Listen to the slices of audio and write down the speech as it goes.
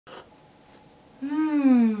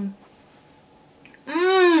I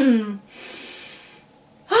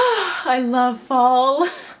love fall.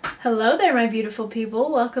 Hello there, my beautiful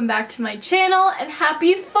people. Welcome back to my channel and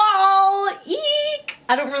happy fall! Eek!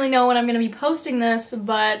 I don't really know when I'm gonna be posting this,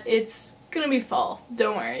 but it's gonna be fall.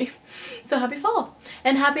 Don't worry. So happy fall.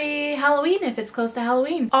 And happy Halloween if it's close to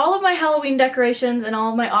Halloween. All of my Halloween decorations and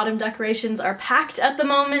all of my autumn decorations are packed at the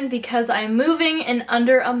moment because I'm moving in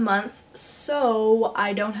under a month, so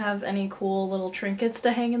I don't have any cool little trinkets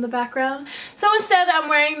to hang in the background. So instead I'm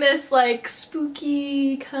wearing this like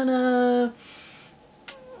spooky kind of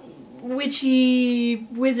witchy,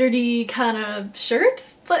 wizardy kind of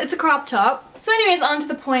shirt. It's a crop top. So anyways, on to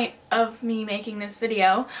the point of me making this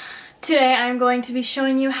video. Today I'm going to be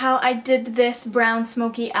showing you how I did this brown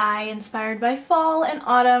smoky eye inspired by fall and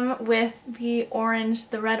autumn with the orange,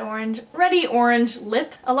 the ready orange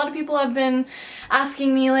lip. A lot of people have been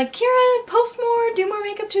asking me like, Keara, post more, do more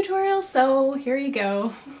makeup tutorials, so here you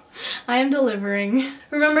go. I am delivering.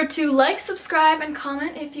 Remember to like, subscribe, and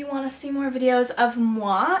comment if you want to see more videos of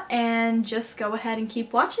moi, and just go ahead and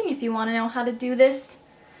keep watching if you want to know how to do this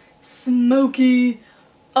smoky,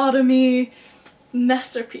 autumny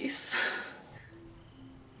masterpiece.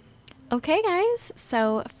 Okay guys,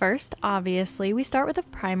 so first obviously we start with a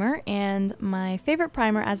primer, and my favorite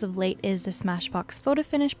primer as of late is the Smashbox Photo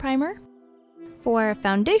Finish Primer. For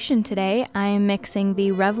foundation today, I am mixing the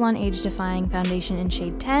Revlon Age Defying Foundation in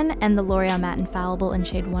shade 10 and the L'Oreal Matte Infallible in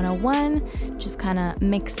shade 101, just kind of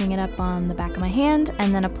mixing it up on the back of my hand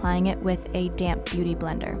and then applying it with a damp beauty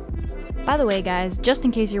blender. By the way guys, just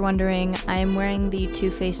in case you're wondering, I am wearing the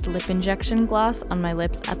Too Faced Lip Injection Gloss on my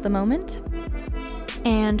lips at the moment.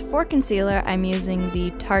 And for concealer, I'm using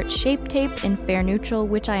the Tarte Shape Tape in Fair Neutral,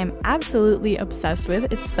 which I am absolutely obsessed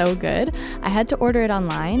with. It's so good. I had to order it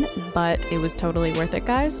online, but it was totally worth it,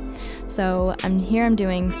 guys. So I'm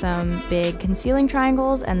doing some big concealing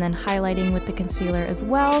triangles and then highlighting with the concealer as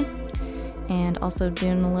well. And also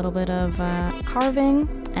doing a little bit of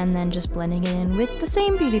carving and then just blending it in with the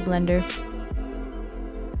same beauty blender.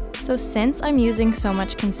 So since I'm using so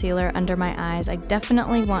much concealer under my eyes, I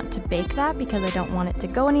definitely want to bake that because I don't want it to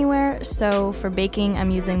go anywhere. So for baking,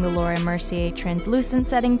 I'm using the Laura Mercier Translucent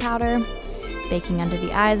Setting Powder, baking under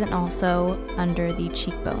the eyes and also under the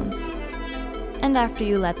cheekbones. And after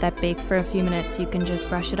you let that bake for a few minutes, you can just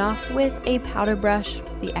brush it off with a powder brush,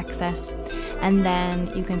 the excess, and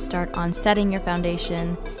then you can start on setting your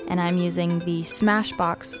foundation, and I'm using the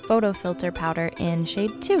Smashbox Photo Filter Powder in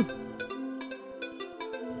shade 2.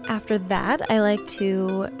 After that, I like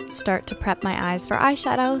to start to prep my eyes for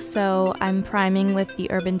eyeshadow, so I'm priming with the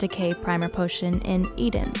Urban Decay Primer Potion in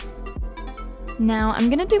Eden. Now, I'm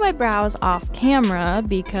gonna do my brows off camera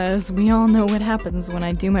because we all know what happens when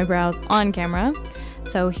I do my brows on camera.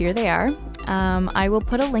 So here they are. I will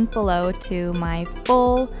put a link below to my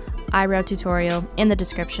full eyebrow tutorial in the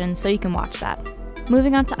description so you can watch that.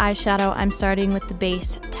 Moving on to eyeshadow, I'm starting with the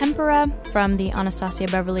base Tempera from the Anastasia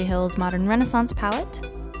Beverly Hills Modern Renaissance palette.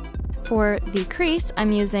 For the crease,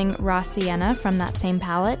 I'm using Raw Sienna from that same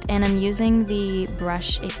palette, and I'm using the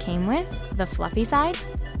brush it came with, the fluffy side.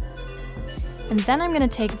 And then I'm going to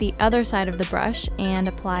take the other side of the brush and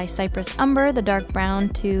apply Cypress Umber, the dark brown,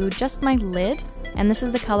 to just my lid, and this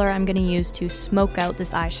is the color I'm going to use to smoke out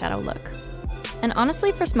this eyeshadow look. And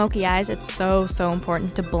honestly, for smoky eyes, it's so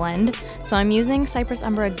important to blend, so I'm using Cypress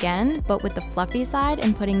Umber again, but with the fluffy side,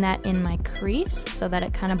 and putting that in my crease so that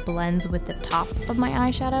it kind of blends with the top of my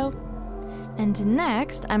eyeshadow. And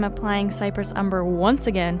next, I'm applying Cypress Umber once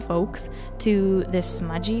again, folks, to this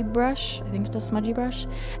smudgy brush. I think it's a smudgy brush.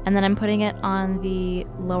 And then I'm putting it on the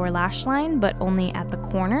lower lash line, but only at the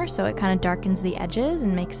corner, so it kind of darkens the edges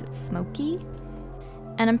and makes it smoky.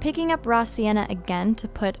 And I'm picking up Raw Sienna again to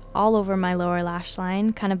put all over my lower lash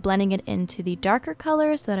line, kind of blending it into the darker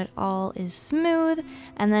color so that it all is smooth,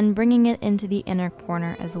 and then bringing it into the inner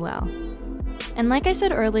corner as well. And like I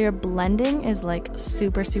said earlier, blending is like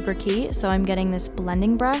super key, so I'm getting this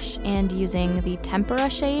blending brush and using the Tempera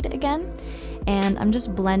shade again, and I'm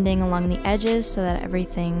just blending along the edges so that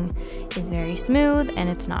everything is very smooth and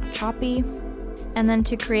it's not choppy. And then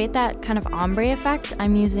to create that kind of ombre effect,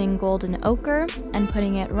 I'm using Golden Ochre and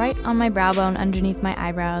putting it right on my brow bone underneath my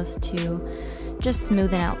eyebrows to just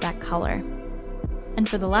smoothen out that color. And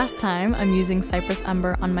for the last time, I'm using Cypress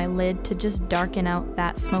Umber on my lid to just darken out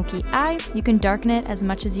that smoky eye. You can darken it as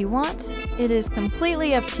much as you want. It is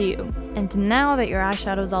completely up to you. And now that your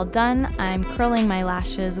eyeshadow is all done, I'm curling my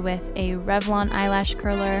lashes with a Revlon eyelash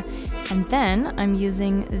curler. And then I'm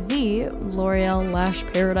using the L'Oreal Lash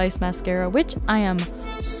Paradise Mascara, which I am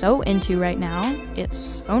so into right now. It's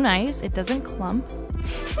so nice. It doesn't clump.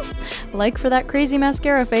 Like for that crazy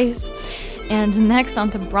mascara face. And next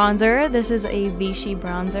onto bronzer. This is a Vichy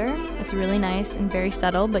bronzer. It's really nice and very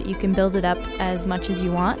subtle, but you can build it up as much as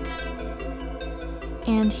you want.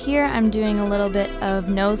 And here I'm doing a little bit of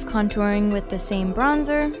nose contouring with the same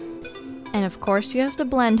bronzer. And of course you have to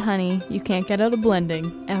blend, honey. You can't get out of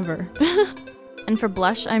blending, ever. And for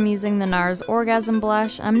blush, I'm using the NARS Orgasm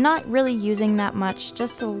blush. I'm not really using that much,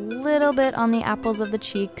 just a little bit on the apples of the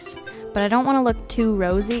cheeks, but I don't want to look too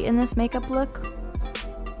rosy in this makeup look.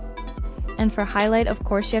 And for highlight, of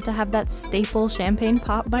course, you have to have that staple Champagne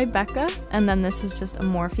Pop by Becca, and then this is just a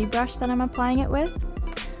Morphe brush that I'm applying it with.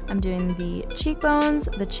 I'm doing the cheekbones,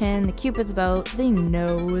 the chin, the cupid's bow, the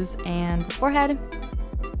nose, and the forehead.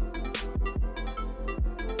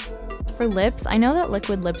 For lips, I know that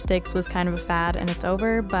liquid lipsticks was kind of a fad and it's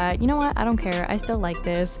over, but you know what? I don't care. I still like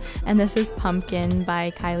this. And this is Pumpkin by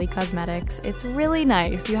Kylie Cosmetics. It's really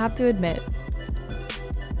nice, you have to admit.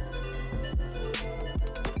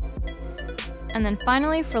 And then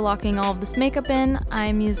finally, for locking all of this makeup in,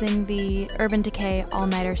 I'm using the Urban Decay All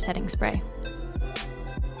Nighter Setting Spray.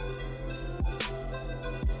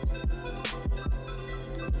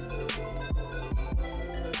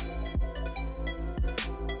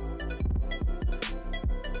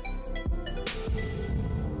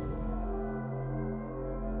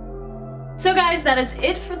 So guys, that is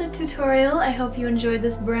it for the tutorial. I hope you enjoyed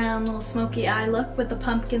this brown little smoky eye look with the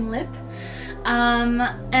pumpkin lip.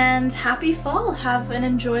 And happy fall. Have an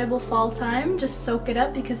enjoyable fall time. Just soak it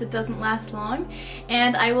up because it doesn't last long.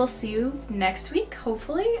 And I will see you next week,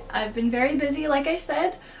 hopefully. I've been very busy, like I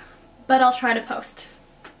said, but I'll try to post.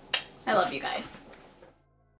 I love you guys.